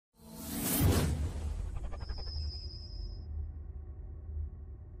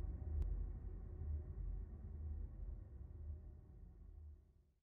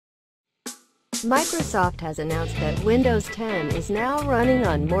Microsoft has announced that Windows 10 is now running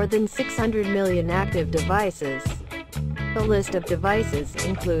on more than 600 million active devices. The list of devices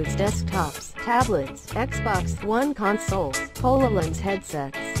includes desktops, tablets, Xbox One consoles, HoloLens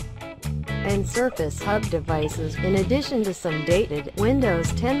headsets, and Surface Hub devices, in addition to some dated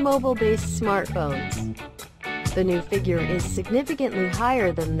Windows 10 mobile-based smartphones. The new figure is significantly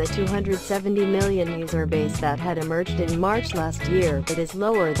higher than the 270 million user base that had emerged in March last year, but is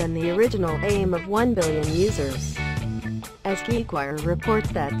lower than the original aim of 1 billion users. As GeekWire reports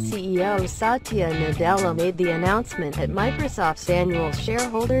that CEO Satya Nadella made the announcement at Microsoft's annual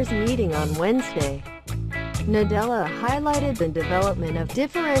shareholders meeting on Wednesday. Nadella highlighted the development of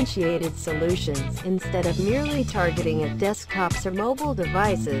differentiated solutions instead of merely targeting at desktops or mobile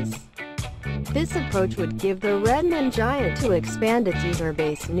devices. This approach would give the Redmond giant to expand its user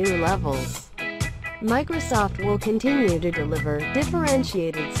base new levels. Microsoft will continue to deliver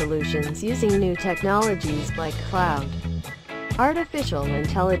differentiated solutions using new technologies like cloud, artificial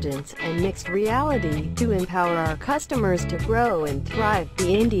intelligence, and mixed reality to empower our customers to grow and thrive,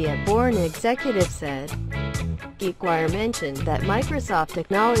 the India-born executive said. GeekWire mentioned that Microsoft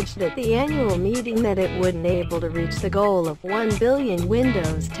acknowledged at the annual meeting that it would enable to reach the goal of 1 billion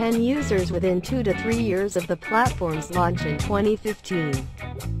Windows 10 users within 2 to 3 years of the platform's launch in 2015.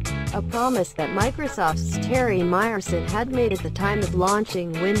 A promise that Microsoft's Terry Myerson had made at the time of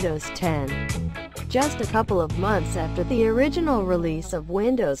launching Windows 10. Just a couple of months after the original release of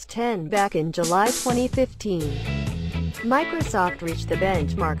Windows 10 back in July 2015, Microsoft reached the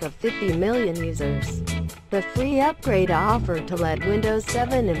benchmark of 50 million users. The free upgrade offered to let Windows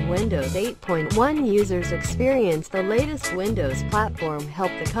 7 and Windows 8.1 users experience the latest Windows platform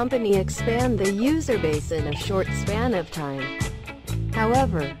helped the company expand the user base in a short span of time.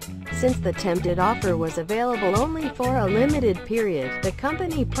 However, since the tempted offer was available only for a limited period, the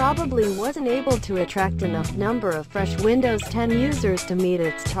company probably wasn't able to attract enough number of fresh Windows 10 users to meet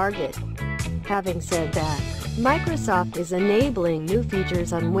its target. Having said that, Microsoft is enabling new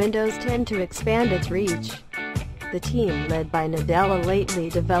features on Windows 10 to expand its reach. The team led by Nadella lately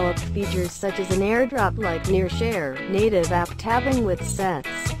developed features such as an AirDrop-like near-share, native app tabbing with sets,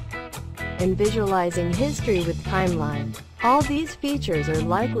 and visualizing history with timeline. All these features are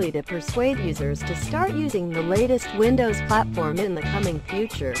likely to persuade users to start using the latest Windows platform in the coming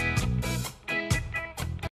future.